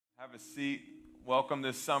Have a seat. Welcome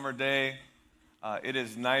this summer day. It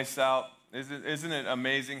is nice out. Isn't it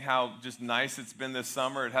amazing how just nice it's been this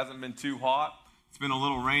summer? It hasn't been too hot. It's been a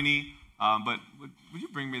little rainy, but would you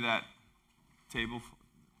bring me that table?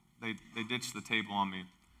 They ditched the table on me.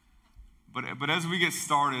 But as we get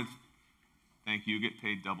started, thank you. You get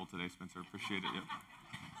paid double today, Spencer. Appreciate it. Yep.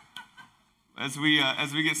 As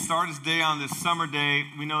we get started today on this summer day,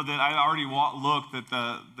 we know that I already looked that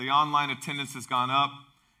the online attendance has gone up.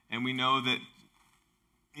 And we know that,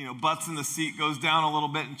 butts in the seat goes down a little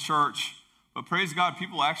bit in church. But praise God,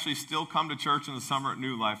 people actually still come to church in the summer at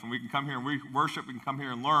New Life. And we can come here and we worship, we can come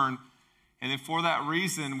here and learn. And then for that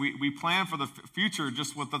reason, we plan for the future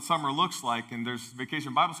just what the summer looks like. And there's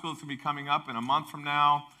Vacation Bible School that's going to be coming up in a month from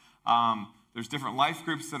now. There's different life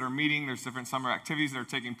groups that are meeting. There's different summer activities that are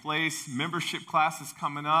taking place. Membership classes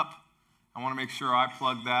coming up. I want to make sure I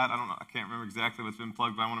plug that. I can't remember exactly what's been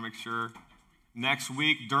plugged, but I want to make sure. Next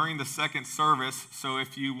week during the second service. So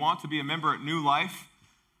if you want to be a member at New Life,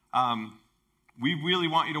 we really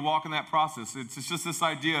want you to walk in that process. It's just this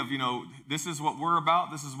idea of, this is what we're about,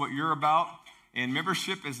 this is what you're about. And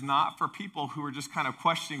membership is not for people who are just kind of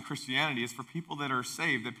questioning Christianity. It's for people that are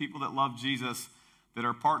saved, the people that love Jesus, that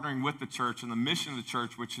are partnering with the church and the mission of the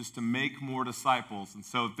church, which is to make more disciples. And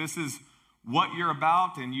so if this is what you're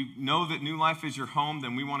about and you know that New Life is your home,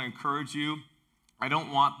 then we want to encourage you. I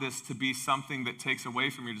don't want this to be something that takes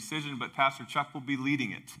away from your decision, but Pastor Chuck will be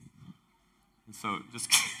leading it. And so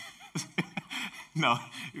no,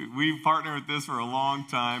 we've partnered with this for a long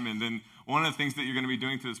time. And then one of the things that you're going to be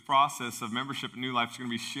doing through this process of membership in New Life is going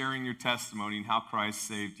to be sharing your testimony and how Christ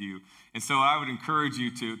saved you. And so I would encourage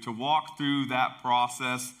you to walk through that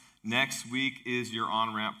process. Next week is your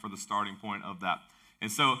on-ramp for the starting point of that.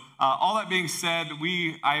 And so all that being said,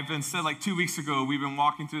 I've been said like 2 weeks ago, we've been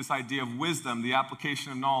walking through this idea of wisdom, the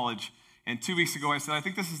application of knowledge. And 2 weeks ago I said, I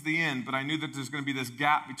think this is the end, but I knew that there's going to be this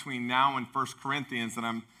gap between now and 1 Corinthians that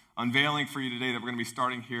I'm unveiling for you today that we're going to be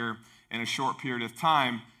starting here in a short period of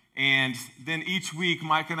time. And then each week,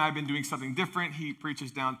 Mike and I have been doing something different. He preaches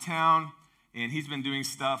downtown, and he's been doing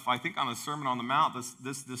stuff, I think, on the Sermon on the Mount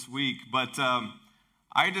this week. But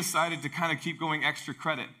I decided to kind of keep going extra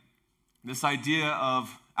credit. This idea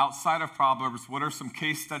of outside of Proverbs, what are some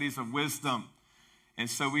case studies of wisdom? And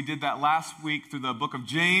so we did that last week through the book of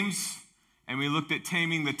James, and we looked at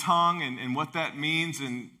taming the tongue and what that means.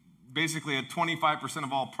 And basically, 25%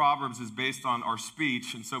 of all Proverbs is based on our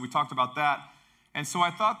speech. And so we talked about that. And so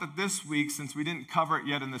I thought that this week, since we didn't cover it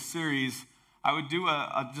yet in the series, I would do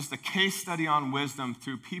just a case study on wisdom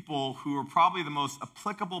through people who are probably the most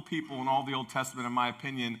applicable people in all the Old Testament, in my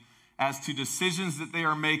opinion, as to decisions that they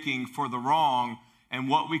are making for the wrong and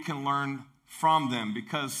what we can learn from them.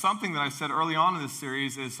 Because something that I said early on in this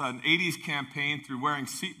series is an 80s campaign through wearing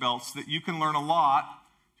seatbelts that you can learn a lot.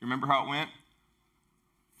 Do you remember how it went?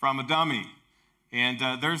 From a dummy. And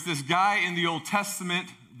there's this guy in the Old Testament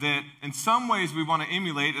that in some ways we want to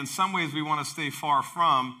emulate, in some ways we want to stay far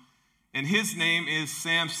from, and his name is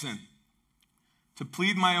Samson. To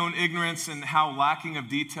plead my own ignorance and how lacking of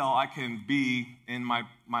detail I can be in my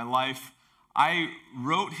life, I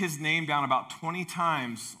wrote his name down about 20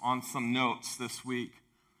 times on some notes this week.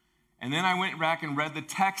 And then I went back and read the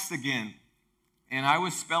text again. And I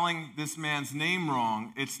was spelling this man's name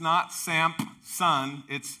wrong. It's not Samson,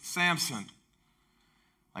 it's Samson.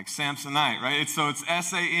 Like Samsonite, right? So it's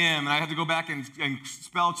S-A-M. And I had to go back and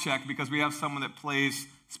spell check because we have someone that plays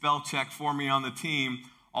spell check for me on the team.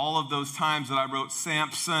 All of those times that I wrote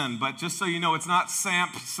Samson. But just so you know, it's not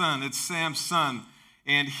Samson, it's Samson.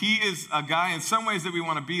 And he is a guy in some ways that we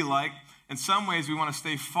want to be like. In some ways we want to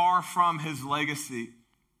stay far from his legacy.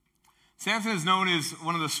 Samson is known as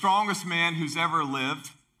one of the strongest men who's ever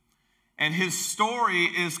lived. And his story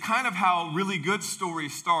is kind of how really good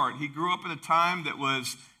stories start. He grew up at a time that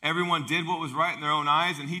was everyone did what was right in their own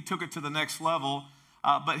eyes, and he took it to the next level.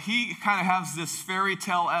 But he kind of has this fairy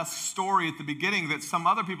tale-esque story at the beginning that some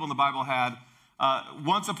other people in the Bible had.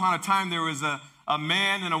 Once upon a time, there was a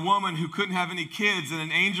man and a woman who couldn't have any kids, and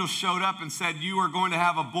an angel showed up and said, you are going to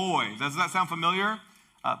have a boy. Does that sound familiar?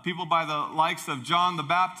 People by the likes of John the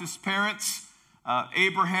Baptist's parents,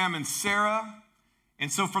 Abraham and Sarah.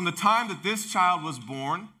 And so from the time that this child was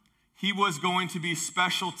born, he was going to be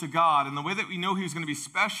special to God. And the way that we know he was going to be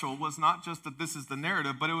special was not just that this is the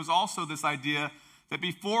narrative, but it was also this idea that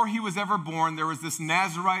before he was ever born, there was this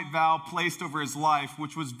Nazirite vow placed over his life,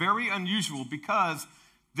 which was very unusual because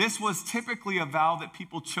this was typically a vow that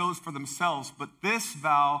people chose for themselves. But this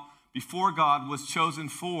vow before God was chosen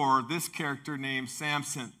for this character named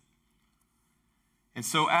Samson. And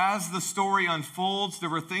so as the story unfolds, there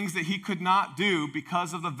were things that he could not do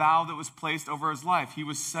because of the vow that was placed over his life. He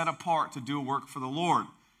was set apart to do a work for the Lord.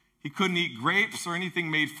 He couldn't eat grapes or anything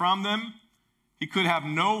made from them. He could have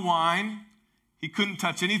no wine. He couldn't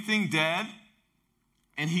touch anything dead.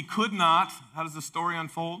 And he could not, how does the story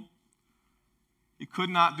unfold? He could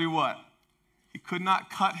not do what? He could not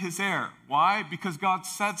cut his hair. Why? Because God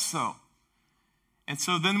said so. And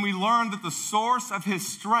so then we learned that the source of his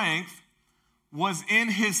strength was in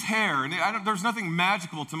his hair. And there's nothing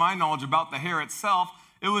magical to my knowledge about the hair itself.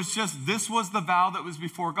 It was just, this was the vow that was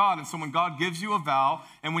before God. And so when God gives you a vow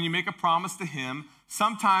and when you make a promise to him,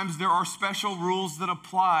 sometimes there are special rules that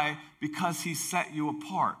apply because he set you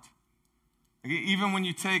apart. Even when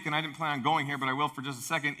you take, and I didn't plan on going here, but I will for just a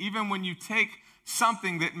second, even when you take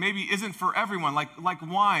something that maybe isn't for everyone, like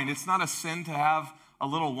wine, it's not a sin to have a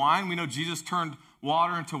little wine. We know Jesus turned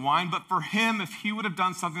water into wine, but for him, if he would have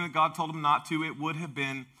done something that God told him not to, it would have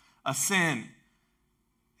been a sin.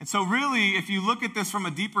 And so really, if you look at this from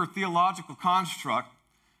a deeper theological construct,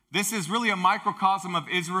 this is really a microcosm of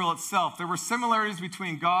Israel itself. There were similarities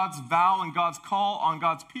between God's vow and God's call on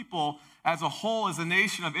God's people as a whole, as a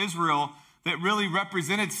nation of Israel, that really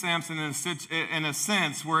represented Samson in a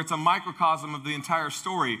sense, where it's a microcosm of the entire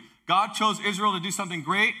story. God chose Israel to do something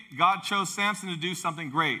great. God chose Samson to do something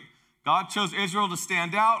great. God chose Israel to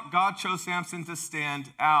stand out. God chose Samson to stand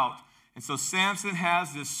out. And so Samson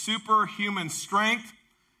has this superhuman strength.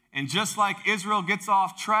 And just like Israel gets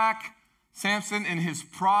off track, Samson in his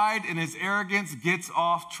pride and his arrogance gets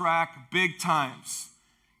off track big times.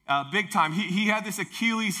 Big time. He had this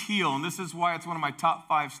Achilles heel, and this is why it's one of my top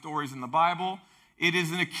 5 stories in the Bible. It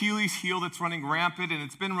is an Achilles heel that's running rampant, and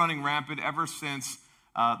it's been running rampant ever since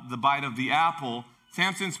the bite of the apple.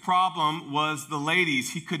 Samson's problem was the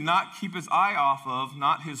ladies. He could not keep his eye off of,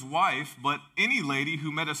 not his wife, but any lady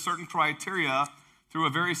who met a certain criteria through a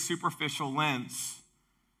very superficial lens.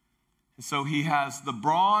 And so he has the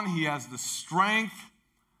brawn, he has the strength,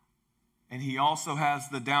 and he also has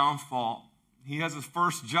the downfall. He has his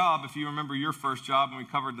first job, if you remember your first job, and we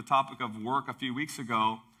covered the topic of work a few weeks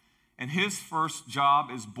ago. And his first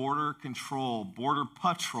job is border control, border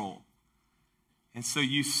patrol. And so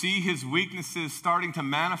you see his weaknesses starting to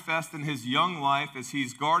manifest in his young life as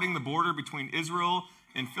he's guarding the border between Israel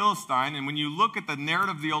and Philistine. And when you look at the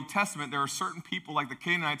narrative of the Old Testament, there are certain people like the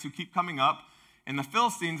Canaanites who keep coming up. And the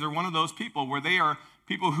Philistines are one of those people where they are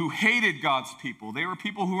people who hated God's people. They were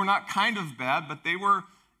people who were not kind of bad, but they were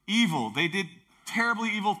evil. They did terribly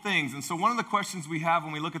evil things. And so one of the questions we have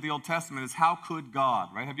when we look at the Old Testament is, how could God,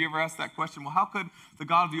 right? Have you ever asked that question? Well, how could the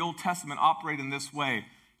God of the Old Testament operate in this way?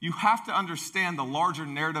 You have to understand the larger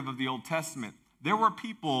narrative of the Old Testament. There were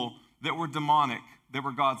people that were demonic, that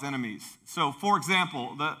were God's enemies. So, for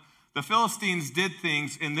example, the Philistines did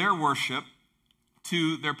things in their worship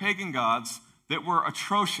to their pagan gods that were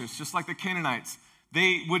atrocious, just like the Canaanites.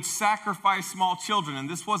 They would sacrifice small children, and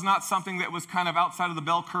this was not something that was kind of outside of the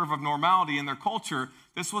bell curve of normality in their culture.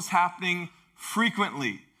 This was happening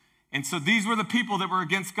frequently. And so these were the people that were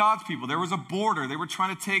against God's people. There was a border. They were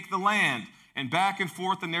trying to take the land. And back and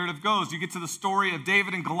forth the narrative goes. You get to the story of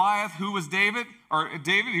David and Goliath. Who was David?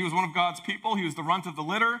 David, he was one of God's people. He was the runt of the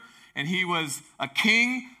litter, and he was a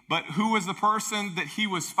king. But who was the person that he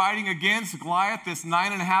was fighting against? Goliath, this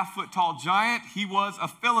 9.5-foot tall giant. He was a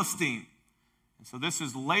Philistine. And so this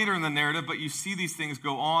is later in the narrative, but you see these things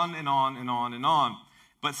go on and on and on and on.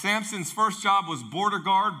 But Samson's first job was border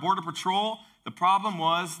guard, border patrol. The problem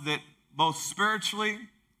was that both spiritually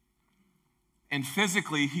and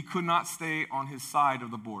physically, he could not stay on his side of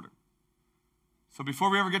the border. So before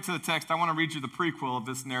we ever get to the text, I want to read you the prequel of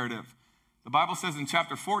this narrative. The Bible says in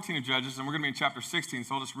chapter 14 of Judges, and we're going to be in chapter 16,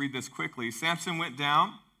 so I'll just read this quickly. Samson went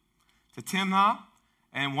down to Timnah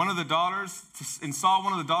and saw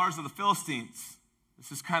one of the daughters of the Philistines.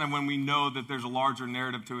 This is kind of when we know that there's a larger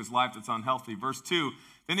narrative to his life that's unhealthy. Verse 2,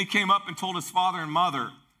 then he came up and told his father and mother,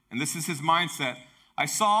 and this is his mindset, I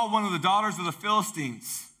saw one of the daughters of the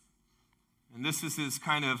Philistines. And this is his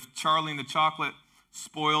kind of Charlie and the Chocolate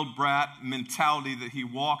spoiled brat mentality that he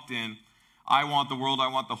walked in. I want the world, I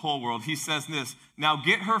want the whole world. He says this, now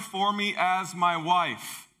get her for me as my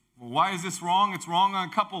wife. Well, why is this wrong? It's wrong on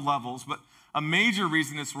a couple levels, but a major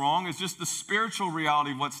reason it's wrong is just the spiritual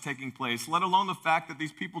reality of what's taking place, let alone the fact that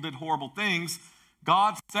these people did horrible things.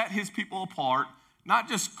 God set his people apart, not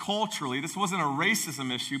just culturally. This wasn't a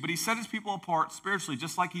racism issue, but he set his people apart spiritually,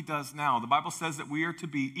 just like he does now. The Bible says that we are to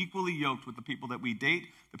be equally yoked with the people that we date,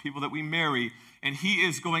 the people that we marry. And he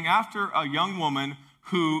is going after a young woman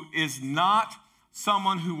who is not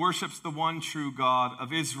someone who worships the one true God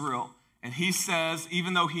of Israel. And he says,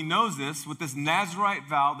 even though he knows this, with this Nazirite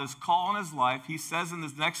vow, this call on his life, he says in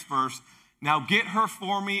this next verse, now get her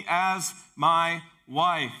for me as my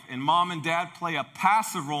wife. And mom and dad play a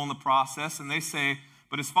passive role in the process, and they say,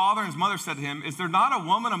 but his father and his mother said to him, is there not a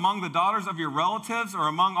woman among the daughters of your relatives or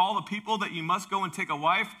among all the people that you must go and take a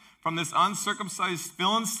wife from this uncircumcised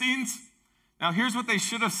Philistines? Now here's what they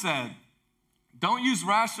should have said. Don't use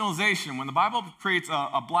rationalization. When the Bible creates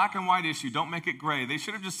a black and white issue, don't make it gray. They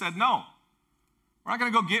should have just said, no, we're not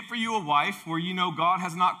going to go get for you a wife where you know God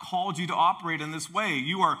has not called you to operate in this way.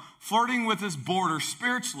 You are flirting with this border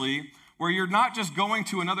spiritually where you're not just going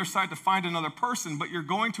to another side to find another person, but you're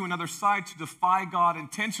going to another side to defy God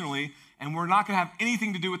intentionally, and we're not going to have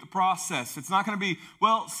anything to do with the process. It's not going to be,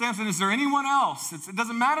 well, Samson, is there anyone else? It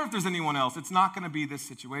doesn't matter if there's anyone else. It's not going to be this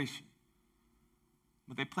situation.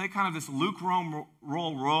 But they play kind of this lukewarm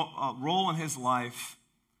role in his life.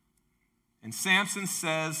 And Samson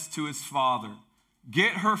says to his father,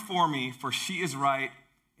 get her for me, for she is right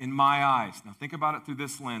in my eyes. Now think about it through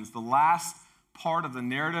this lens. The last part of the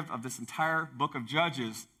narrative of this entire book of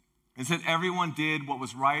Judges is that everyone did what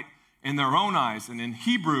was right in their own eyes. And in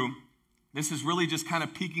Hebrew, this is really just kind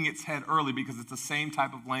of peeking its head early because it's the same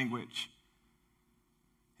type of language.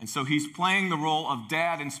 And so he's playing the role of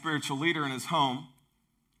dad and spiritual leader in his home.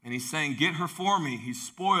 And he's saying, get her for me. He's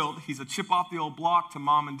spoiled. He's a chip off the old block to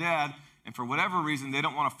mom and dad. And for whatever reason, they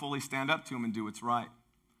don't want to fully stand up to him and do what's right.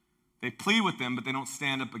 They plead with him, but they don't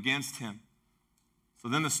stand up against him. So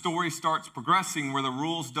then the story starts progressing where the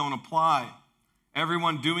rules don't apply.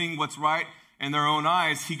 Everyone doing what's right in their own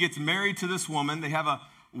eyes. He gets married to this woman. They have a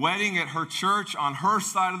wedding at her church on her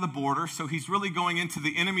side of the border. So he's really going into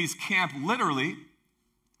the enemy's camp literally.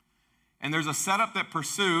 And there's a setup that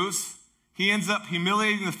pursues. He ends up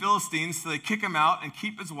humiliating the Philistines, so they kick him out and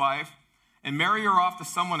keep his wife and marry her off to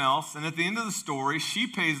someone else. And at the end of the story, she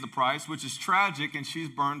pays the price, which is tragic, and she's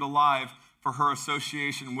burned alive for her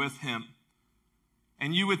association with him.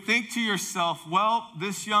 And you would think to yourself, well,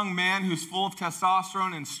 this young man who's full of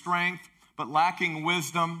testosterone and strength, but lacking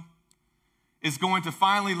wisdom, is going to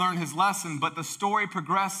finally learn his lesson. But the story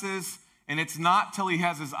progresses, and it's not till he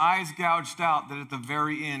has his eyes gouged out that at the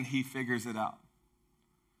very end he figures it out.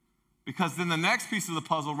 Because then the next piece of the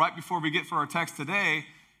puzzle, right before we get for our text today,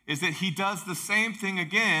 is that he does the same thing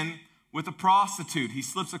again with a prostitute. He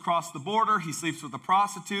slips across the border. He sleeps with a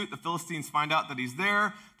prostitute. The Philistines find out that he's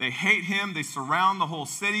there. They hate him. They surround the whole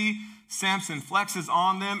city. Samson flexes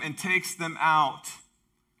on them and takes them out.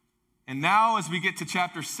 And now as we get to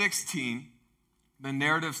chapter 16, the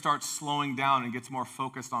narrative starts slowing down and gets more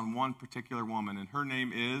focused on one particular woman, and her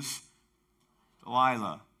name is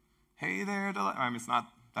Delilah. Hey there, Delilah. I mean,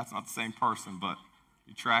 that's not the same person, but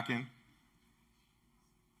you tracking?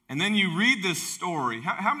 And then you read this story.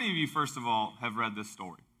 How many of you, first of all, have read this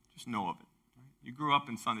story? Just know of it. Right? You grew up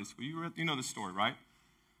in Sunday school. You know this story, right?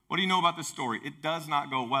 What do you know about this story? It does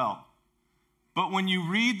not go well. But when you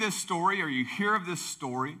read this story or you hear of this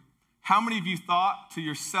story, how many of you thought to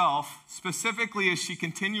yourself, specifically as she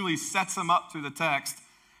continually sets him up through the text,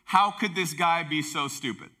 how could this guy be so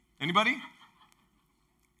stupid? Anybody?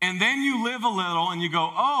 And then you live a little and you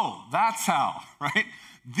go, oh, that's how, right?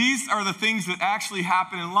 These are the things that actually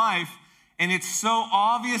happen in life, and it's so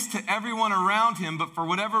obvious to everyone around him, but for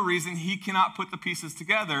whatever reason, he cannot put the pieces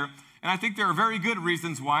together. And I think there are very good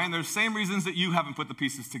reasons why, and there's the same reasons that you haven't put the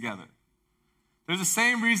pieces together. There's the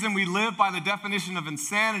same reason we live by the definition of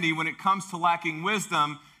insanity when it comes to lacking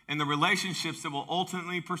wisdom and the relationships that will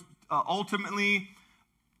ultimately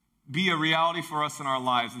be a reality for us in our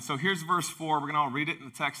lives. And so here's verse 4. We're going to all read it in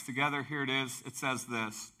the text together. Here it is. It says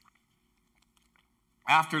this.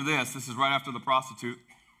 After this is right after the prostitute,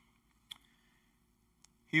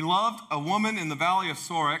 he loved a woman in the valley of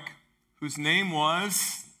Sorek whose name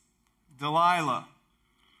was Delilah.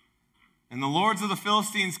 And the lords of the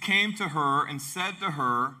Philistines came to her and said to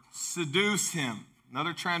her, seduce him.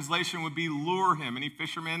 Another translation would be lure him. Any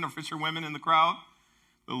fishermen or fisherwomen in the crowd?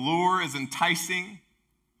 The lure is enticing.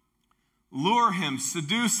 Lure him,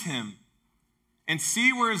 seduce him, and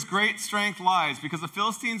see where his great strength lies, because the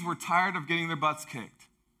Philistines were tired of getting their butts kicked.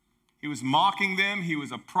 He was mocking them. He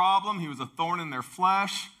was a problem. He was a thorn in their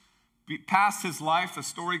flesh. Past his life, the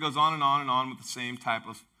story goes on and on and on with the same type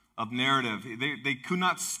of narrative. They could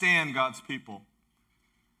not stand God's people.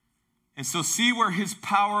 And so see where his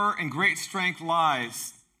power and great strength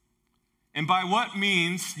lies. And by what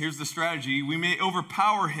means, here's the strategy, we may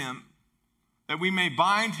overpower him, that we may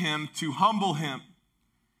bind him to humble him.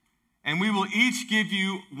 And we will each give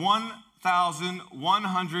you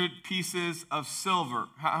 1,100 pieces of silver.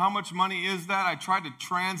 How much money is that? I tried to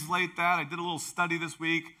translate that. I did a little study this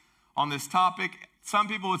week on this topic. Some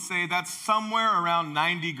people would say that's somewhere around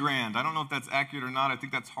 90 grand. I don't know if that's accurate or not. I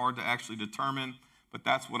think that's hard to actually determine, but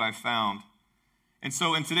that's what I found. And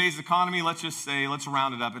so in today's economy, let's just say, let's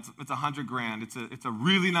round it up. It's 100 grand. It's a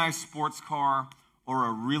really nice sports car or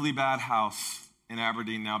a really bad house in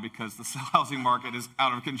Aberdeen now because the housing market is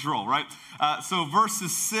out of control, right? So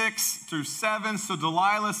verses 6 through 7. So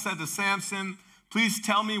Delilah said to Samson, please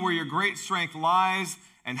tell me where your great strength lies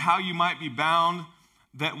and how you might be bound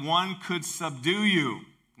that one could subdue you.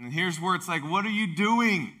 And here's where it's like, what are you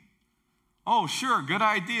doing? Oh, sure, good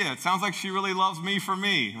idea. It sounds like she really loves me for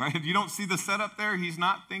me, right? If you don't see the setup there, he's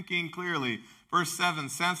not thinking clearly. Verse 7,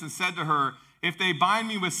 Samson said to her, if they bind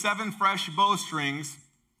me with 7 fresh bowstrings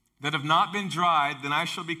that have not been dried, then I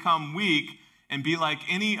shall become weak and be like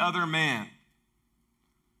any other man.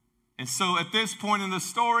 And so at this point in the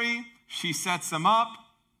story, she sets him up.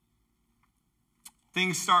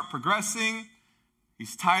 Things start progressing.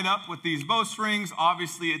 He's tied up with these bowstrings.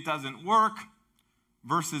 Obviously, it doesn't work.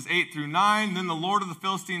 Verses 8 through 9, then the Lord of the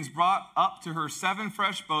Philistines brought up to her 7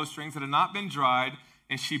 fresh bowstrings that had not been dried,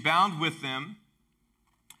 and she bound with them.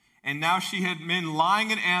 And now she had men lying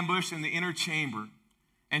in ambush in the inner chamber.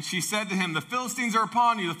 And she said to him, the Philistines are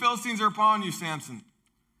upon you, the Philistines are upon you, Samson.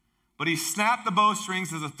 But he snapped the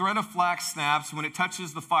bowstrings as a thread of flax snaps when it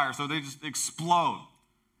touches the fire, so they just explode.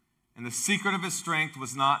 And the secret of his strength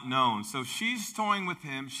was not known. So she's toying with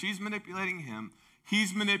him, she's manipulating him,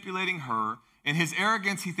 he's manipulating her. In his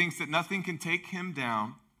arrogance, he thinks that nothing can take him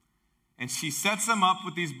down. And she sets him up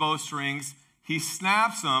with these bowstrings. He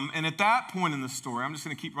snaps them. And at that point in the story, I'm just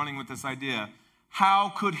going to keep running with this idea.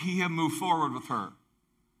 How could he have moved forward with her?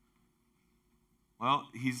 Well,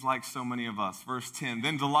 he's like so many of us. Verse 10,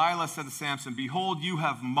 then Delilah said to Samson, behold, you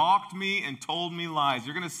have mocked me and told me lies.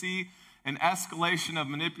 You're going to see an escalation of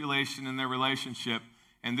manipulation in their relationship.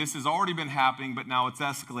 And this has already been happening, but now it's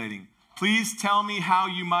escalating. Please tell me how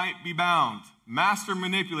you might be bound. Master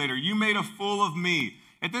manipulator, you made a fool of me.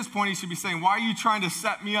 At this point, he should be saying, why are you trying to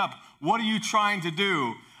set me up? What are you trying to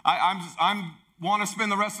do? I want to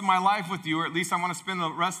spend the rest of my life with you, or at least I want to spend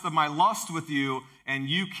the rest of my lust with you, and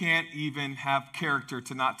you can't even have character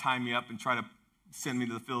to not tie me up and try to send me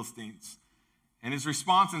to the Philistines. And his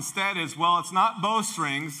response instead is, well, it's not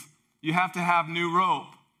bowstrings. You have to have new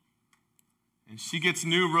rope. And she gets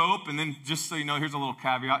new rope, and then just so you know, here's a little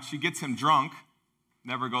caveat. She gets him drunk,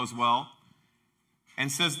 never goes well, and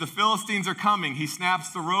says, the Philistines are coming. He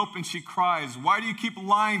snaps the rope, and she cries, why do you keep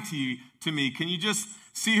lying to me? Can you just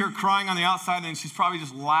see her crying on the outside, and she's probably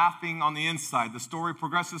just laughing on the inside. The story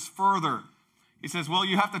progresses further. He says, well,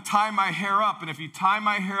 you have to tie my hair up, and if you tie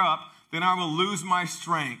my hair up, then I will lose my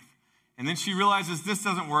strength. And then she realizes this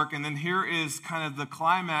doesn't work, and then here is kind of the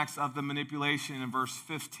climax of the manipulation in verse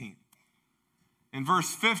 15. In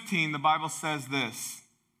verse 15, the Bible says this,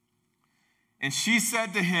 and she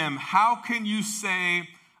said to him, how can you say,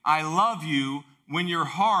 I love you, when your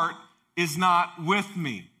heart is not with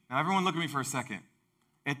me? Now, everyone look at me for a second.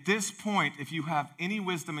 At this point, if you have any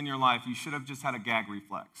wisdom in your life, you should have just had a gag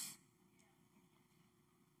reflex.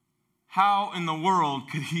 How in the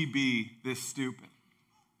world could he be this stupid?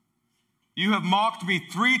 You have mocked me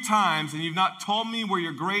 3 times, and you've not told me where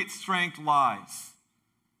your great strength lies.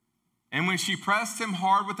 And when she pressed him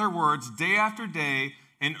hard with her words day after day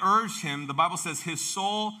and urged him, the Bible says his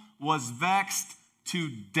soul was vexed to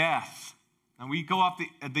death. Now we go off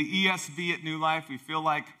the ESV at New Life. We feel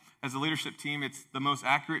like as a leadership team, it's the most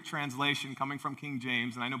accurate translation coming from King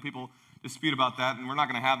James. And I know people dispute about that, and we're not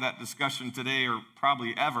going to have that discussion today or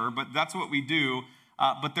probably ever, but that's what we do.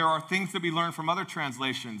 But there are things that we learn from other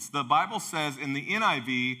translations. The Bible says in the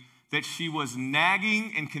NIV that she was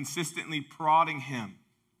nagging and consistently prodding him.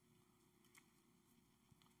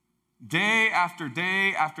 Day after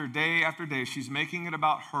day after day after day, she's making it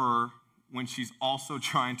about her when she's also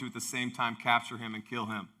trying to at the same time capture him and kill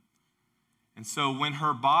him. And so when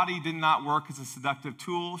her body did not work as a seductive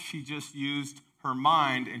tool, she just used her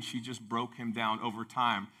mind and she just broke him down over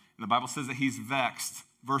time. And the Bible says that he's vexed.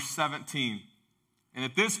 Verse 17. And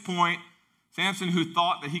at this point, Samson, who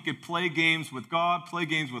thought that he could play games with God, play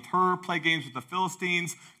games with her, play games with the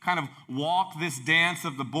Philistines, kind of walk this dance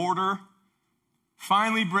of the border,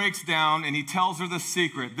 finally breaks down and he tells her the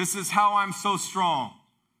secret. This is how I'm so strong.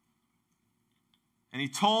 And he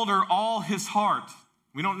told her all his heart.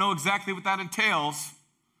 We don't know exactly what that entails,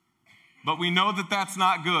 but we know that that's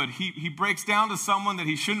not good. He breaks down to someone that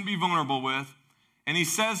he shouldn't be vulnerable with, and he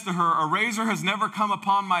says to her, a razor has never come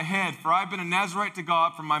upon my head, for I've been a Nazarite to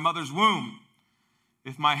God from my mother's womb.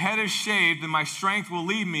 If my head is shaved, then my strength will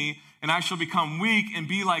leave me, and I shall become weak and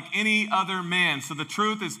be like any other man. So the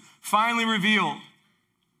truth is finally revealed.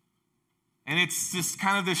 And it's just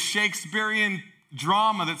kind of this Shakespearean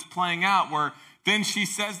drama that's playing out where then she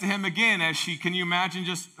says to him again, can you imagine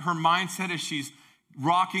just her mindset as she's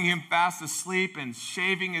rocking him fast asleep and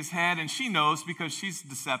shaving his head, and she knows because she's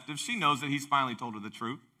deceptive, she knows that he's finally told her the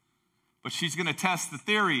truth. But she's going to test the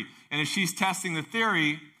theory, and as she's testing the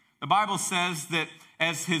theory, the Bible says that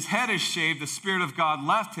as his head is shaved, the Spirit of God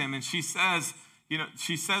left him, and she says to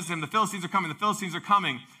him, the Philistines are coming, the Philistines are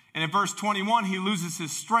coming. And in verse 21, he loses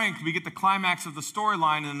his strength. We get the climax of the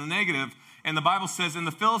storyline in the negative. And the Bible says, and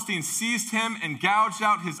the Philistines seized him and gouged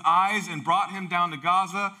out his eyes and brought him down to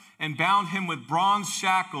Gaza and bound him with bronze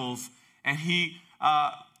shackles. And he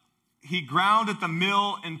ground at the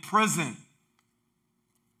mill in prison.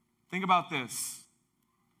 Think about this.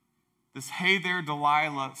 This hey there,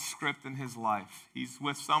 Delilah script in his life. He's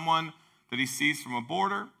with someone that he sees from a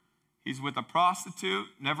border. He's with a prostitute,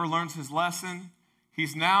 never learns his lesson.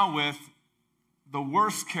 He's now with the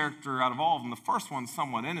worst character out of all of them. The first one's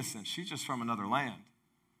somewhat innocent. She's just from another land.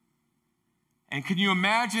 And can you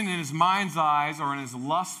imagine in his mind's eyes or in his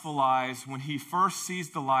lustful eyes when he first sees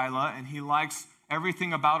Delilah and he likes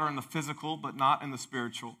everything about her in the physical but not in the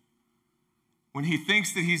spiritual? When he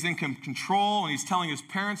thinks that he's in control and he's telling his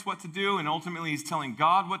parents what to do and ultimately he's telling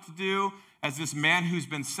God what to do as this man who's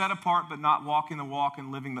been set apart but not walking the walk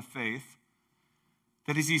and living the faith,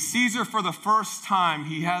 that as he sees her for the first time,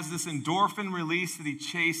 he has this endorphin release that he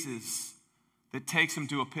chases that takes him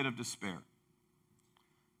to a pit of despair.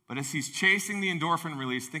 But as he's chasing the endorphin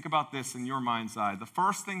release, think about this in your mind's eye. The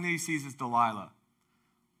first thing that he sees is Delilah.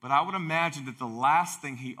 But I would imagine that the last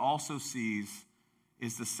thing he also sees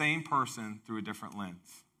is the same person through a different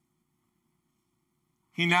lens.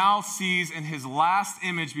 He now sees in his last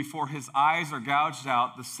image before his eyes are gouged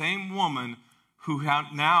out the same woman who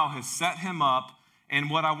now has set him up. And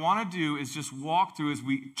what I want to do is just walk through as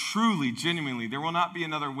we truly, genuinely, there will not be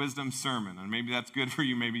another wisdom sermon. And maybe that's good for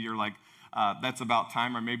you. Maybe you're like, that's about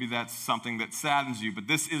time, or maybe that's something that saddens you. But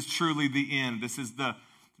this is truly the end. This is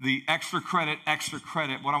the extra credit, extra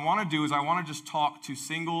credit. What I want to do is I want to just talk to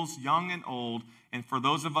singles, young and old, and for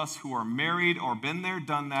those of us who are married or been there,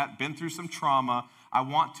 done that, been through some trauma, I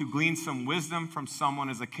want to glean some wisdom from someone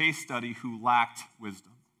as a case study who lacked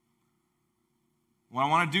wisdom. What I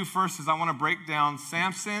want to do first is I want to break down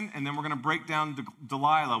Samson, and then we're going to break down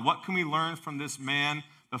Delilah. What can we learn from this man?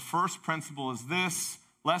 The first principle is this.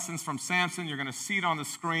 Lessons from Samson. You're going to see it on the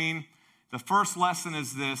screen. The first lesson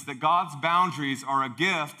is this, that God's boundaries are a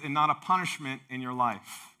gift and not a punishment in your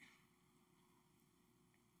life.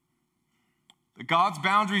 That God's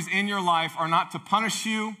boundaries in your life are not to punish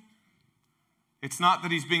you. It's not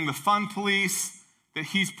that he's being the fun police, that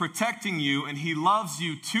he's protecting you, and he loves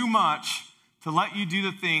you too much to let you do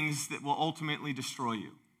the things that will ultimately destroy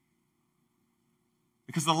you.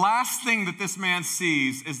 Because the last thing that this man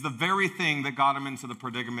sees is the very thing that got him into the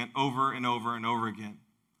predicament over and over and over again.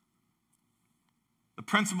 The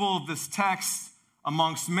principle of this text,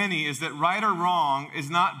 amongst many, is that right or wrong is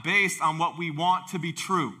not based on what we want to be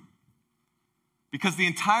true. Because the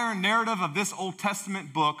entire narrative of this Old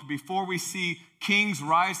Testament book, before we see kings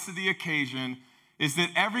rise to the occasion, is that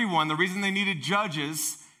everyone, the reason they needed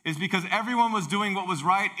judges is because everyone was doing what was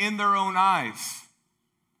right in their own eyes.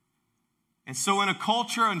 And so in a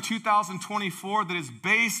culture in 2024 that is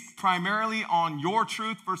based primarily on your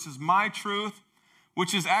truth versus my truth,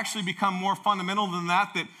 which has actually become more fundamental than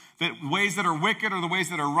that ways that are wicked are the ways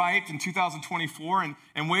that are right in 2024,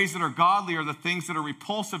 and ways that are godly are the things that are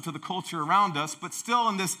repulsive to the culture around us. But still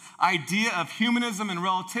in this idea of humanism and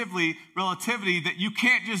relativity that you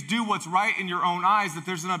can't just do what's right in your own eyes, that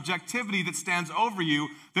there's an objectivity that stands over you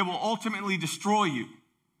that will ultimately destroy you.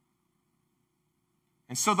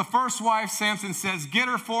 And so the first wife, Samson, says, get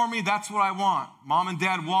her for me, that's what I want. Mom and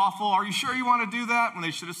dad waffle, are you sure you want to do that? When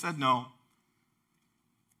they should have said no.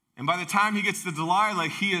 And by the time he gets to Delilah,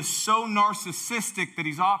 he is so narcissistic that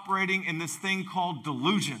he's operating in this thing called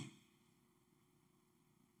delusion.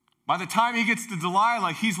 By the time he gets to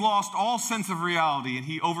Delilah, he's lost all sense of reality and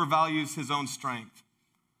he overvalues his own strength.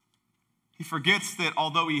 He forgets that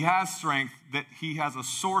although he has strength, that he has a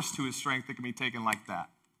source to his strength that can be taken like that.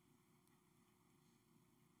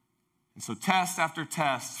 And so test after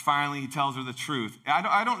test, finally he tells her the truth.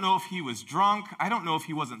 I don't know if he was drunk. I don't know if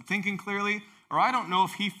he wasn't thinking clearly. Or I don't know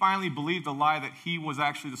if he finally believed a lie that he was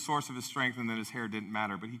actually the source of his strength and that his hair didn't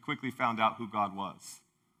matter. But he quickly found out who God was.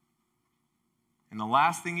 And the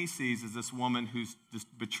last thing he sees is this woman who's just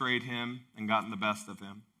betrayed him and gotten the best of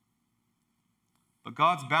him. But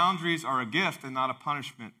God's boundaries are a gift and not a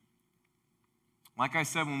punishment. Like I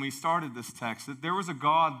said when we started this text, that there was a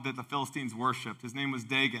god that the Philistines worshipped. His name was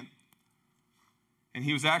Dagon. And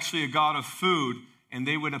he was actually a god of food. and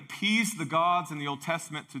they would appease the gods in the Old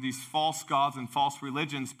Testament through these false gods and false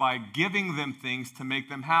religions by giving them things to make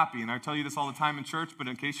them happy. And I tell you this all the time in church, but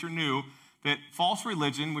in case you're new, that false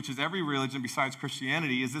religion, which is every religion besides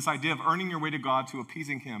Christianity, is this idea of earning your way to God to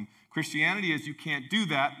appeasing him. Christianity is you can't do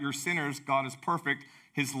that. You're sinners. God is perfect.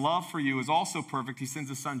 His love for you is also perfect. He sends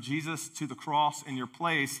his son Jesus to the cross in your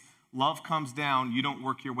place. Love comes down. You don't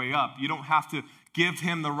work your way up. You don't have to give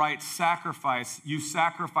him the right sacrifice. You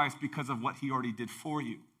sacrifice because of what he already did for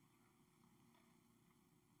you.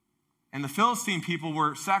 And the Philistine people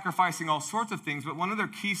were sacrificing all sorts of things, but one of their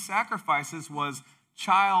key sacrifices was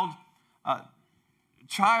child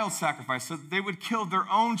sacrifice. So they would kill their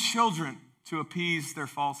own children to appease their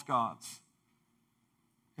false gods.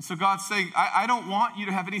 And so God's saying, I don't want you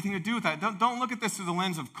to have anything to do with that. Don't look at this through the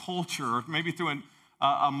lens of culture or maybe through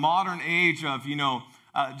a modern age of,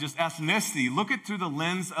 just ethnicity. Look at through the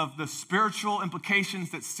lens of the spiritual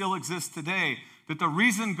implications that still exist today. That the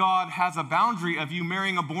reason God has a boundary of you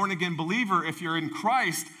marrying a born-again believer if you're in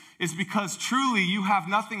Christ is because truly you have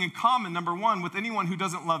nothing in common, number one, with anyone who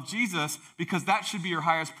doesn't love Jesus, because that should be your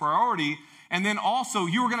highest priority. And then also,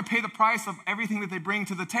 you are going to pay the price of everything that they bring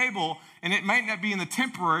to the table. And it might not be in the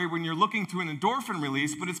temporary when you're looking through an endorphin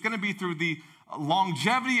release, but it's going to be through the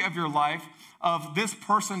longevity of your life of this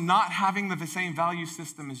person not having the same value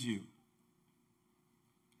system as you.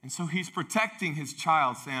 And so he's protecting his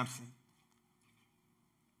child, Samson.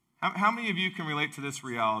 How many of you can relate to this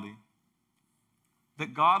reality?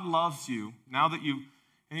 That God loves you, now that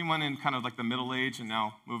anyone in kind of like the middle age and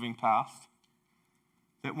now moving past,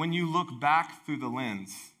 that when you look back through the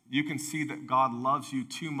lens, you can see that God loves you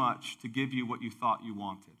too much to give you what you thought you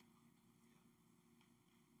wanted.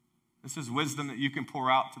 This is wisdom that you can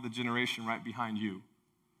pour out to the generation right behind you.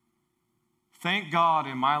 Thank God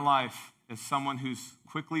in my life as someone who's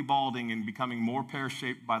quickly balding and becoming more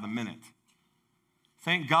pear-shaped by the minute.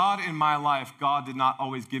 Thank God in my life, God did not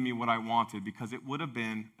always give me what I wanted because it would have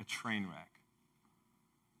been a train wreck.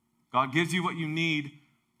 God gives you what you need,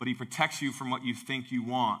 but he protects you from what you think you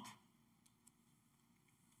want.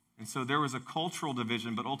 And so there was a cultural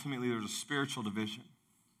division, but ultimately there was a spiritual division.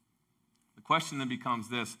 The question then becomes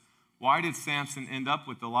this: why did Samson end up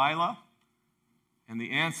with Delilah? And the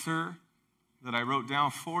answer that I wrote down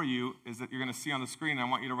for you is that you're going to see on the screen. I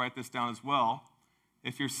want you to write this down as well.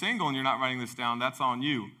 If you're single and you're not writing this down, that's on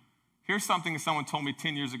you. Here's something that someone told me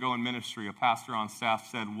 10 years ago in ministry. A pastor on staff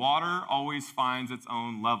said, water always finds its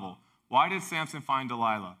own level. Why did Samson find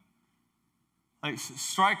Delilah? Like,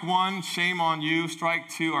 strike one, shame on you. Strike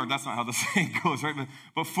two, or that's not how the saying goes, right?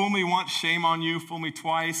 But fool me once, shame on you. Fool me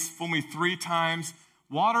twice, fool me 3 times.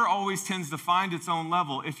 Water always tends to find its own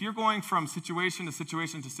level. If you're going from situation to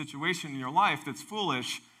situation to situation in your life that's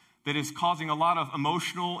foolish, that is causing a lot of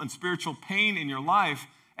emotional and spiritual pain in your life,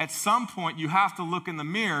 at some point you have to look in the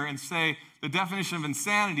mirror and say, the definition of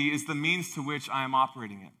insanity is the means to which I am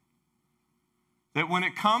operating in. That when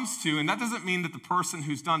it comes to, and that doesn't mean that the person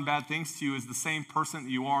who's done bad things to you is the same person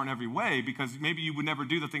that you are in every way, because maybe you would never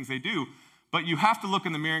do the things they do, but you have to look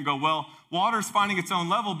in the mirror and go, well, water's finding its own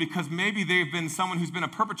level because maybe they've been someone who's been a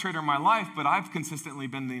perpetrator in my life, but I've consistently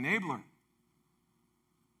been the enabler.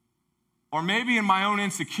 Or maybe in my own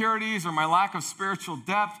insecurities or my lack of spiritual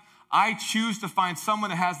depth, I choose to find someone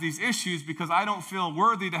that has these issues because I don't feel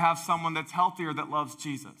worthy to have someone that's healthier that loves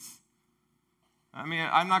Jesus. I mean,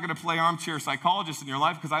 I'm not going to play armchair psychologist in your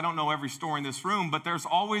life because I don't know every story in this room, but there's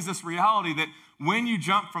always this reality that when you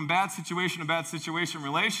jump from bad situation to bad situation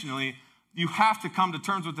relationally, you have to come to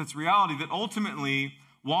terms with this reality that ultimately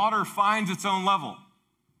water finds its own level.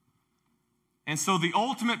 And so the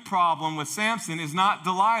ultimate problem with Samson is not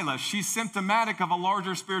Delilah. She's symptomatic of a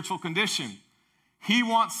larger spiritual condition. He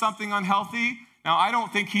wants something unhealthy. Now, I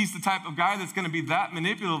don't think he's the type of guy that's going to be that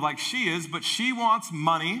manipulative like she is, but she wants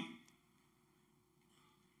money.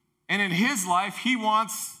 And in his life, he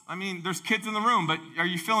wants, there's kids in the room, but are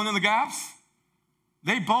you filling in the gaps?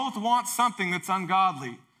 They both want something that's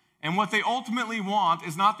ungodly. And what they ultimately want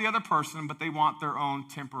is not the other person, but they want their own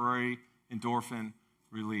temporary endorphin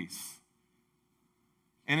release.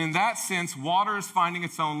 And in that sense, water is finding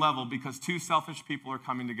its own level because 2 selfish people are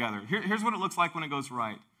coming together. Here's what it looks like when it goes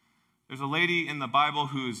right. There's a lady in the Bible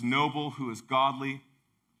who is noble, who is godly.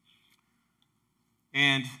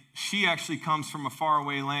 And she actually comes from a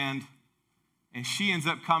faraway land. And she ends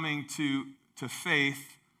up coming to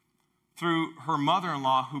faith through her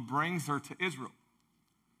mother-in-law who brings her to Israel.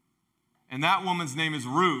 And that woman's name is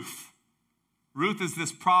Ruth. Ruth is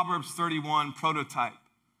this Proverbs 31 prototype.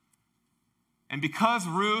 And because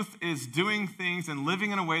Ruth is doing things and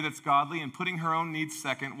living in a way that's godly and putting her own needs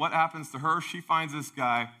second, what happens to her? She finds this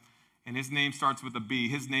guy, and his name starts with a B.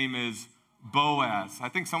 His name is Boaz. I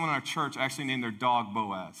think someone in our church actually named their dog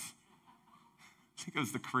Boaz. I think it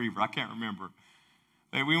was the Creeper. I can't remember.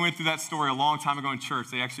 We went through that story a long time ago in church.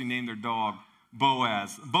 They actually named their dog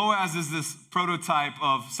Boaz. Boaz is this prototype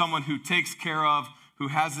of someone who takes care of, who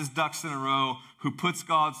has his ducks in a row, who puts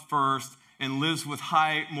God first, and lives with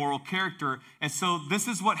high moral character. And so this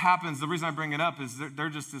is what happens. The reason I bring it up is they're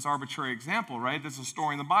just this arbitrary example, right? This is a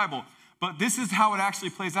story in the Bible. But this is how it actually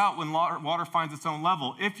plays out when water finds its own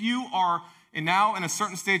level. If you are now in a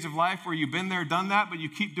certain stage of life where you've been there, done that, but you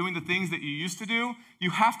keep doing the things that you used to do,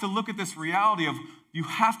 you have to look at this reality of you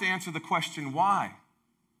have to answer the question, why?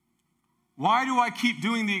 Why do I keep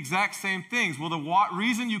doing the exact same things? Well, the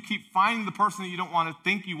reason you keep finding the person that you don't want to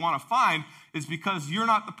think you want to find is because you're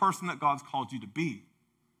not the person that God's called you to be.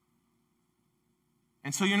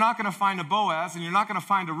 And so you're not going to find a Boaz and you're not going to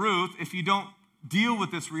find a Ruth if you don't deal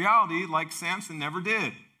with this reality like Samson never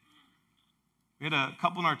did. We had a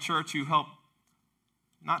couple in our church who helped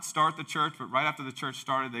not start the church, but right after the church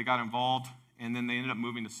started, they got involved, and then they ended up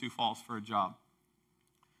moving to Sioux Falls for a job.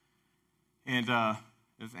 And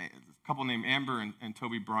there's a couple named Amber and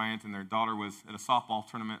Toby Bryant, and their daughter was at a softball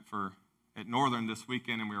tournament at Northern this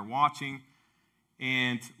weekend, and we were watching.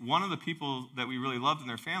 And one of the people that we really loved in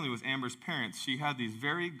their family was Amber's parents. She had these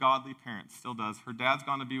very godly parents, still does. Her dad's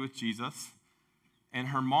gone to be with Jesus, and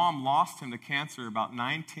her mom lost him to cancer about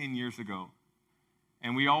 9-10 years ago.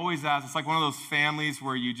 And we always ask, it's like one of those families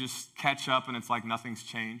where you just catch up and it's like nothing's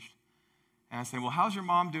changed. And I say, well, how's your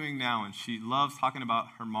mom doing now? And she loves talking about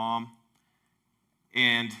her mom.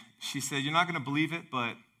 And she said, you're not going to believe it,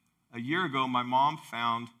 but a year ago, my mom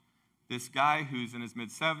found this guy who's in his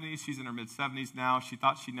mid-70s. She's in her mid-70s now. She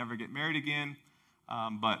thought she'd never get married again.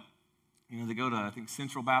 But, they go to, I think,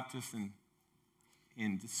 Central Baptist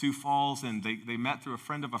in Sioux Falls, and they met through a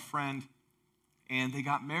friend of a friend, and they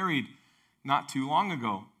got married not too long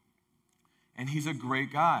ago. And he's a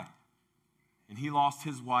great guy. And he lost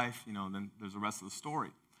his wife, then there's the rest of the story.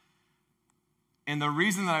 And the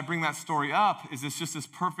reason that I bring that story up is it's just this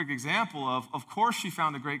perfect example of course she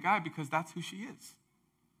found a great guy because that's who she is.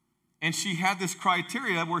 And she had this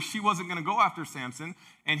criteria where she wasn't going to go after Samson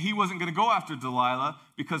and he wasn't going to go after Delilah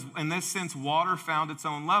because in this sense, water found its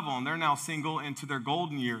own level and they're now single into their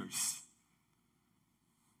golden years.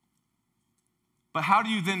 But how do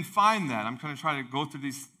you then find that? I'm going to try to go through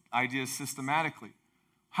these ideas systematically.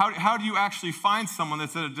 How do you actually find someone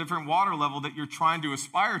that's at a different water level that you're trying to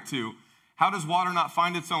aspire to? How does water not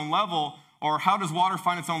find its own level, or how does water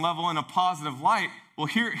find its own level in a positive light? Well,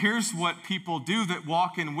 here's what people do that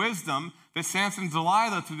walk in wisdom that Samson and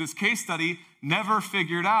Delilah, through this case study, never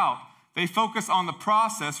figured out. They focus on the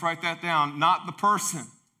process, write that down, not the person.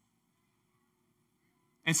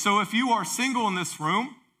 And so if you are single in this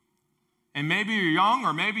room, and maybe you're young,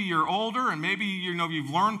 or maybe you're older, and maybe you've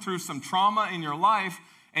learned through some trauma in your life,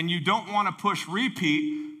 and you don't want to push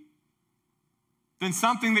repeat, then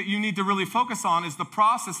something that you need to really focus on is the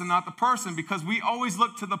process and not the person, because we always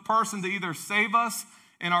look to the person to either save us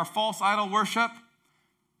in our false idol worship,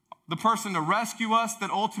 the person to rescue us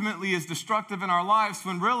that ultimately is destructive in our lives,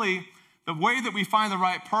 when really the way that we find the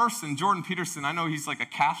right person, Jordan Peterson, I know he's like a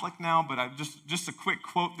Catholic now, but just a quick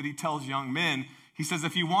quote that he tells young men. He says,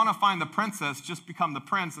 if you want to find the princess, just become the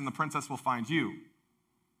prince and the princess will find you.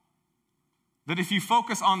 That if you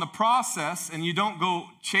focus on the process and you don't go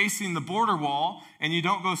chasing the border wall and you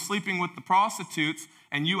don't go sleeping with the prostitutes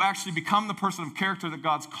and you actually become the person of character that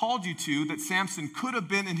God's called you to, that Samson could have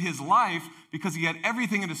been in his life because he had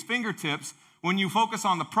everything at his fingertips, when you focus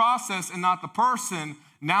on the process and not the person,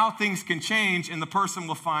 now things can change and the person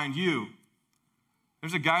will find you.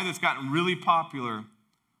 There's a guy that's gotten really popular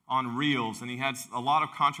on Reels, and he has a lot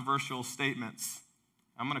of controversial statements.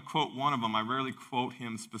 I'm going to quote one of them. I rarely quote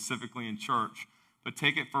him specifically in church, but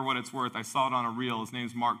take it for what it's worth. I saw it on a reel. His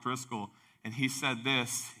name's Mark Driscoll, and he said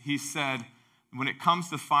this. He said, when it comes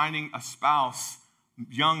to finding a spouse,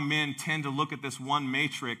 young men tend to look at this one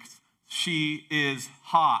matrix. She is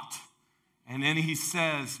hot. And then he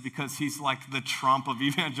says, because he's like the Trump of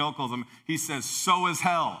evangelicalism, he says, so is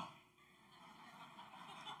hell.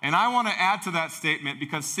 And I want to add to that statement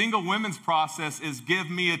because single women's process is give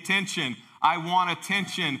me attention. I want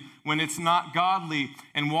attention when it's not godly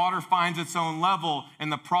and water finds its own level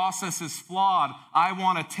and the process is flawed. I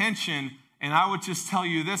want attention. And I would just tell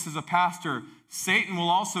you this as a pastor, Satan will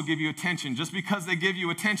also give you attention. Just because they give you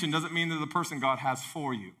attention doesn't mean they're the person God has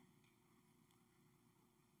for you.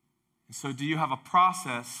 And so do you have a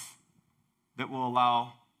process that will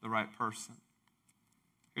allow the right person?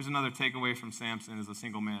 Here's another takeaway from Samson as a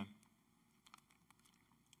single man.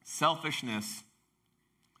 Selfishness.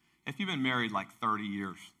 If you've been married like 30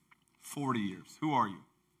 years, 40 years, who are you?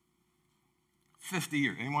 50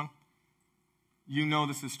 years. Anyone? You know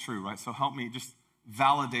this is true, right? So help me just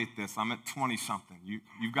validate this. I'm at 20-something.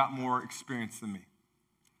 You've got more experience than me.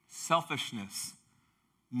 Selfishness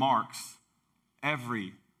marks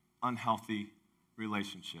every unhealthy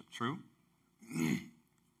relationship. True?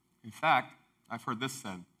 In fact, I've heard this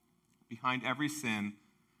said, behind every sin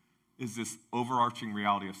is this overarching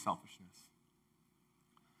reality of selfishness.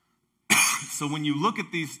 So when you look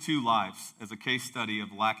at these two lives as a case study of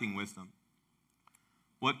lacking wisdom,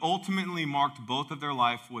 what ultimately marked both of their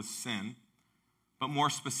life was sin, but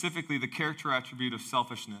more specifically, the character attribute of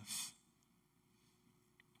selfishness.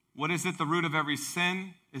 What is at the root of every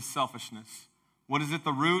sin is selfishness. What is at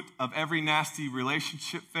the root of every nasty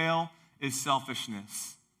relationship fail is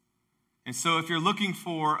selfishness. And so if you're looking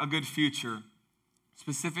for a good future,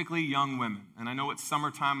 specifically young women, and I know it's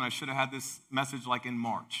summertime and I should have had this message like in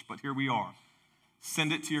March, but here we are.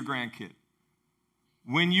 Send it to your grandkid.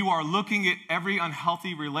 When you are looking at every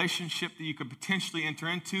unhealthy relationship that you could potentially enter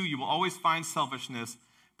into, you will always find selfishness.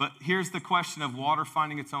 But here's the question of water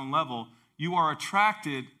finding its own level. You are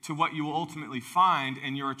attracted to what you will ultimately find,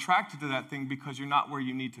 and you're attracted to that thing because you're not where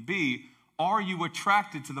you need to be. Are you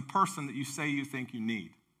attracted to the person that you say you think you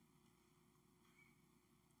need?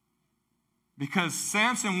 Because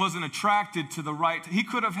Samson wasn't attracted to the right. He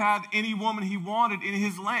could have had any woman he wanted in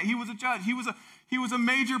his land. He was a judge. He was a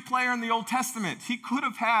major player in the Old Testament. He could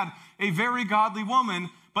have had a very godly woman,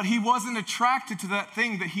 but he wasn't attracted to that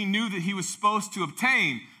thing that he knew that he was supposed to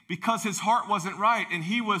obtain because his heart wasn't right and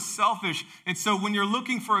he was selfish. And so when you're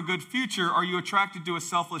looking for a good future, are you attracted to a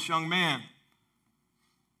selfless young man?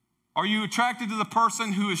 Are you attracted to the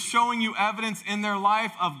person who is showing you evidence in their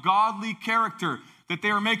life of godly character, that they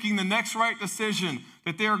are making the next right decision,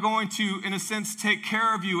 that they are going to, in a sense, take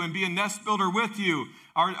care of you and be a nest builder with you?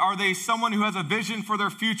 Are they someone who has a vision for their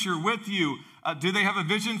future with you? Do they have a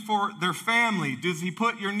vision for their family? Does he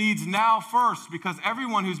put your needs now first? Because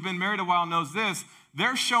everyone who's been married a while knows this.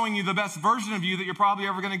 They're showing you the best version of you that you're probably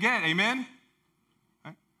ever going to get. Amen?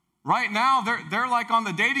 Right now, they're like on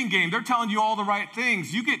the dating game. They're telling you all the right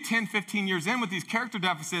things. You get 10, 15 years in with these character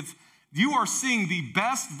deficits, you are seeing the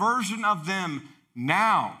best version of them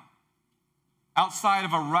now, outside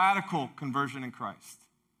of a radical conversion in Christ.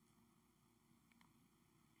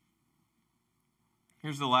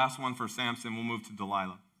 Here's the last one for Samson. We'll move to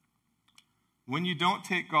Delilah. When you don't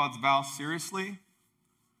take God's vows seriously,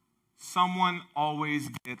 someone always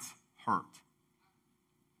gets hurt.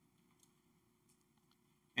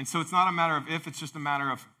 And so it's not a matter of if, it's just a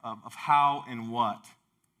matter of how and what.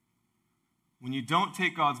 When you don't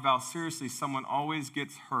take God's vows seriously, someone always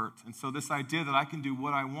gets hurt. And so this idea that I can do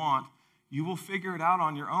what I want, you will figure it out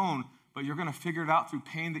on your own, but you're going to figure it out through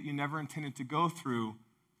pain that you never intended to go through,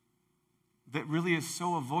 that really is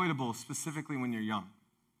so avoidable, specifically when you're young.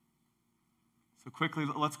 So quickly,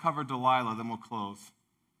 let's cover Delilah, then we'll close.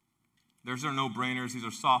 These are no-brainers. These are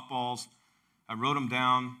softballs. I wrote them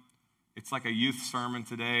down. It's like a youth sermon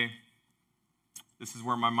today. This is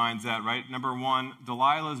where my mind's at, right? Number one,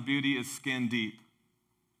 Delilah's beauty is skin deep.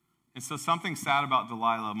 And so something sad about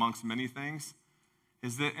Delilah, amongst many things,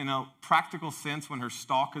 is that in a practical sense, when her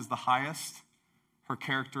stalk is the highest, her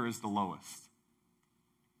character is the lowest.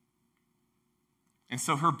 And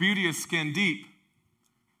so her beauty is skin deep.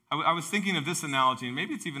 I was thinking of this analogy, and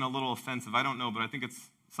maybe it's even a little offensive. I don't know, but I think it's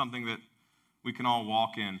something that we can all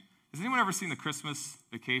walk in. Has anyone ever seen the Christmas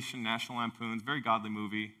Vacation, National Lampoon's? Very godly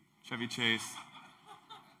movie, Chevy Chase,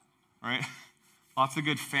 right? Lots of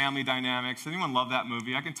good family dynamics. Anyone love that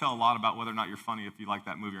movie? I can tell a lot about whether or not you're funny if you like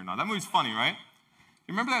that movie or not. That movie's funny, right?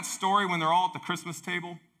 You remember that story when they're all at the Christmas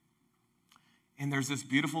table? And there's this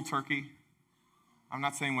beautiful turkey. I'm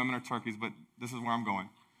not saying women are turkeys, but this is where I'm going.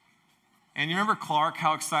 And you remember Clark,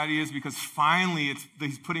 how excited he is because finally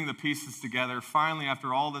he's putting the pieces together. Finally,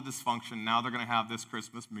 after all the dysfunction, now they're going to have this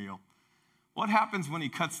Christmas meal. What happens when he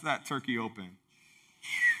cuts that turkey open?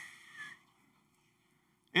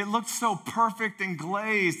 It looks so perfect and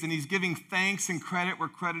glazed, and he's giving thanks and credit where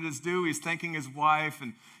credit is due. He's thanking his wife,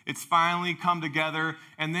 and it's finally come together.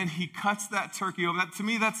 And then he cuts that turkey open. To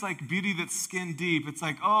me, that's like beauty that's skin deep. It's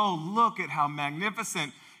like, oh, look at how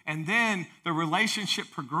magnificent. And then the relationship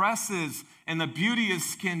progresses, and the beauty is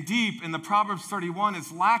skin deep, and the Proverbs 31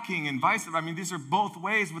 is lacking, and vice versa. I mean, these are both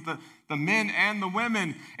ways with the men and the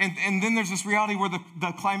women. And then there's this reality where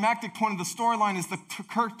the climactic point of the storyline is the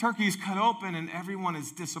turkey is cut open, and everyone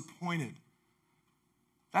is disappointed.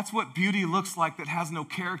 That's what beauty looks like that has no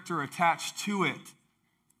character attached to it.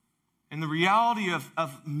 And the reality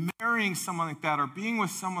of marrying someone like that or being with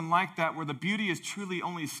someone like that where the beauty is truly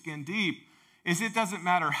only skin deep is it doesn't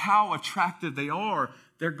matter how attractive they are,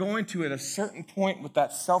 they're going to, at a certain point with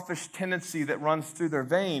that selfish tendency that runs through their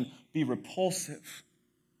vein, be repulsive.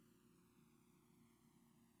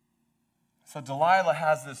 So Delilah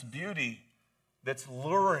has this beauty that's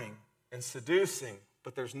luring and seducing,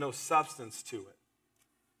 but there's no substance to it.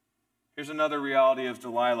 Here's another reality of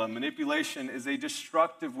Delilah. Manipulation is a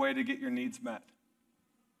destructive way to get your needs met.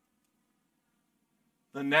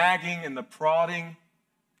 The nagging and the prodding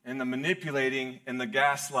and the manipulating and the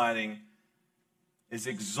gaslighting is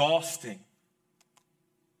exhausting.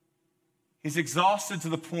 He's exhausted to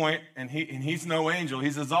the point, and he's no angel,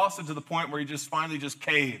 he's exhausted to the point where he just finally just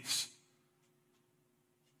caves.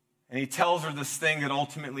 And he tells her this thing that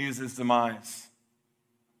ultimately is his demise.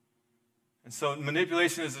 And so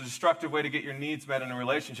manipulation is a destructive way to get your needs met in a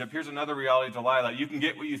relationship. Here's another reality of Delilah. You can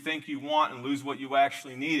get what you think you want and lose what you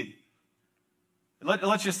actually need.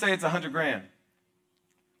 Let's just say it's $100,000.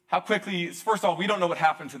 How quickly, first of all, we don't know what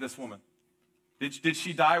happened to this woman. Did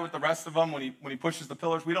she die with the rest of them when he pushes the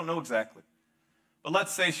pillars? We don't know exactly. But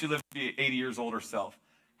let's say she lived to be 80 years old herself.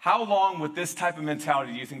 How long with this type of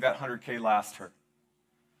mentality do you think that $100K lasts her?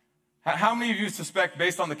 How many of you suspect,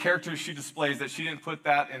 based on the character she displays, that she didn't put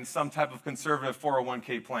that in some type of conservative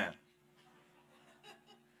 401k plan?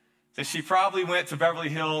 That she probably went to Beverly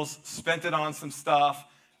Hills, spent it on some stuff,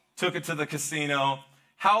 took it to the casino.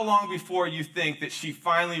 How long before you think that she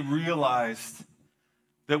finally realized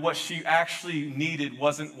that what she actually needed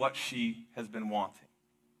wasn't what she has been wanting?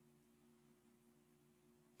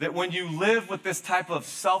 That when you live with this type of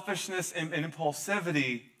selfishness and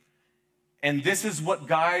impulsivity, and this is what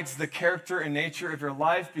guides the character and nature of your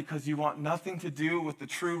life because you want nothing to do with the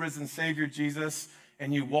true risen Savior Jesus,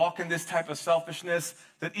 and you walk in this type of selfishness,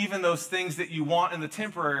 that even those things that you want in the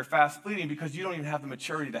temporary are fast fleeting because you don't even have the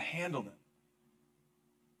maturity to handle them.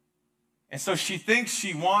 And so she thinks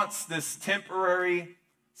she wants this temporary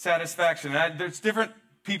satisfaction. There's different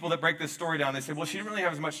people that break this story down. They say, well, she didn't really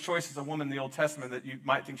have as much choice as a woman in the Old Testament that you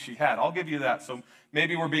might think she had. I'll give you that. So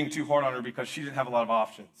maybe we're being too hard on her because she didn't have a lot of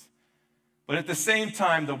options. But at the same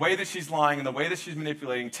time, the way that she's lying and the way that she's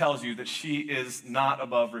manipulating tells you that she is not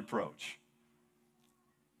above reproach.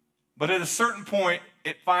 But at a certain point,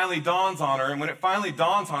 it finally dawns on her. And when it finally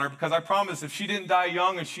dawns on her, because I promise if she didn't die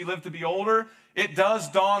young and she lived to be older, it does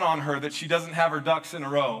dawn on her that she doesn't have her ducks in a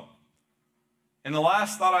row. And the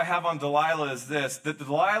last thought I have on Delilah is this, that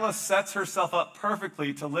Delilah sets herself up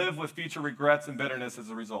perfectly to live with future regrets and bitterness as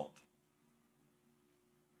a result.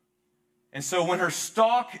 And so when her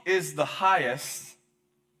stalk is the highest,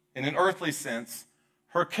 in an earthly sense,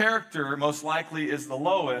 her character most likely is the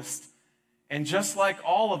lowest. And just like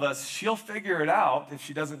all of us, she'll figure it out if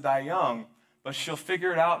she doesn't die young, but she'll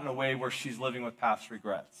figure it out in a way where she's living with past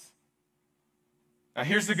regrets. Now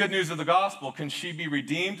here's the good news of the gospel. Can she be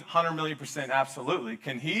redeemed? 100,000,000% absolutely.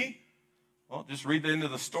 Can he? Well, just read the end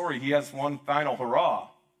of the story. He has one final hurrah.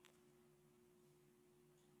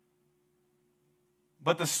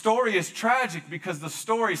 But the story is tragic because the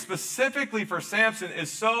story specifically for Samson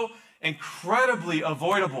is so incredibly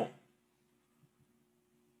avoidable.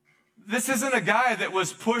 This isn't a guy that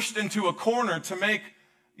was pushed into a corner to make,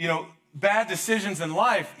 bad decisions in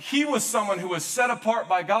life. He was someone who was set apart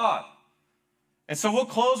by God. And so we'll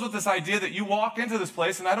close with this idea that you walk into this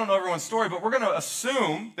place, and I don't know everyone's story, but we're going to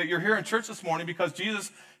assume that you're here in church this morning because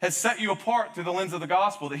Jesus has set you apart through the lens of the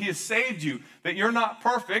gospel, that he has saved you, that you're not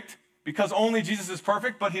perfect, because only Jesus is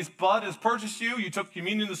perfect, but his blood has purchased you. You took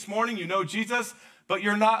communion this morning. You know Jesus, but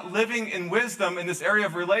you're not living in wisdom in this area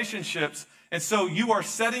of relationships. And so you are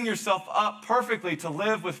setting yourself up perfectly to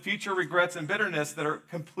live with future regrets and bitterness that are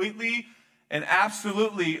completely and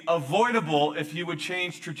absolutely avoidable if you would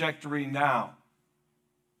change trajectory now.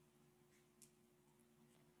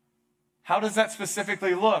 How does that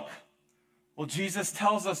specifically look? Well, Jesus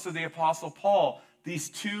tells us through the Apostle Paul these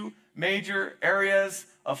two major areas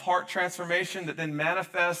of heart transformation that then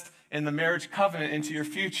manifest in the marriage covenant into your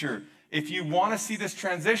future. If you want to see this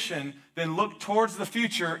transition, then look towards the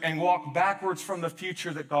future and walk backwards from the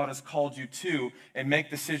future that God has called you to and make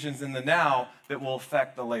decisions in the now that will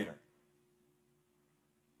affect the later.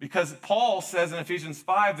 Because Paul says in Ephesians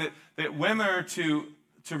 5 that women are to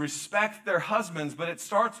respect their husbands, but it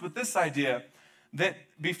starts with this idea that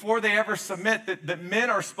before they ever submit, that men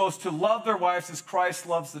are supposed to love their wives as Christ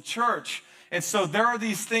loves the church. And so there are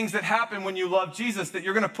these things that happen when you love Jesus, that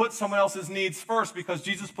you're going to put someone else's needs first because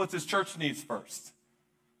Jesus puts his church needs first.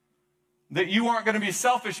 That you aren't going to be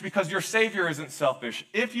selfish because your Savior isn't selfish.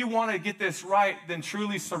 If you want to get this right, then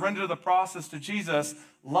truly surrender the process to Jesus,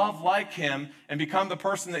 love like him, and become the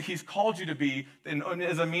person that he's called you to be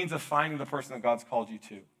as a means of finding the person that God's called you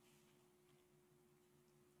to.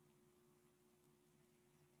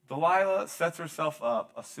 Delilah sets herself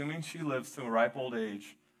up, assuming she lives to a ripe old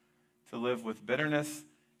age, to live with bitterness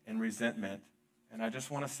and resentment. And I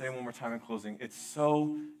just want to say one more time in closing, it's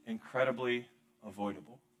so incredibly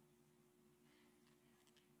avoidable.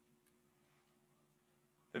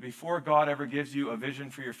 That before God ever gives you a vision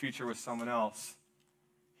for your future with someone else,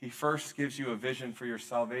 he first gives you a vision for your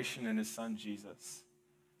salvation in his son Jesus.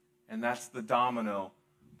 And that's the domino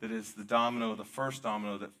that is the first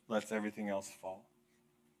domino that lets everything else fall.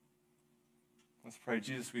 Let's pray.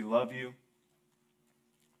 Jesus, we love you.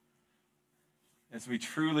 As we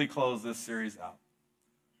truly close this series out,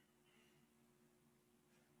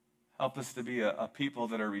 help us to be a people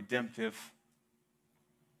that are redemptive,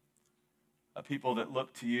 a people that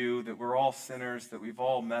look to you, that we're all sinners, that we've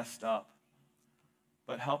all messed up.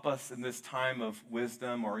 But help us in this time of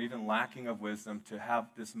wisdom or even lacking of wisdom to have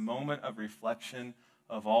this moment of reflection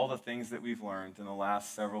of all the things that we've learned in the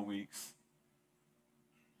last several weeks.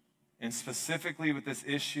 And specifically with this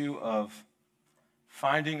issue of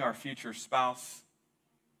finding our future spouse,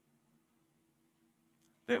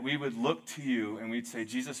 that we would look to you and we'd say,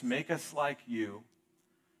 Jesus, make us like you,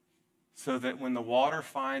 so that when the water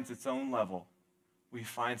finds its own level, we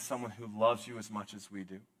find someone who loves you as much as we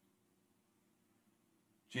do.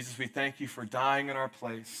 Jesus, we thank you for dying in our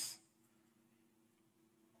place.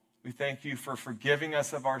 We thank you for forgiving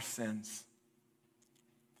us of our sins.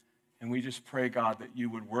 And we just pray, God, that you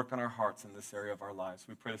would work on our hearts in this area of our lives.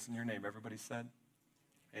 We pray this in your name. Everybody said,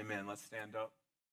 amen. Let's stand up.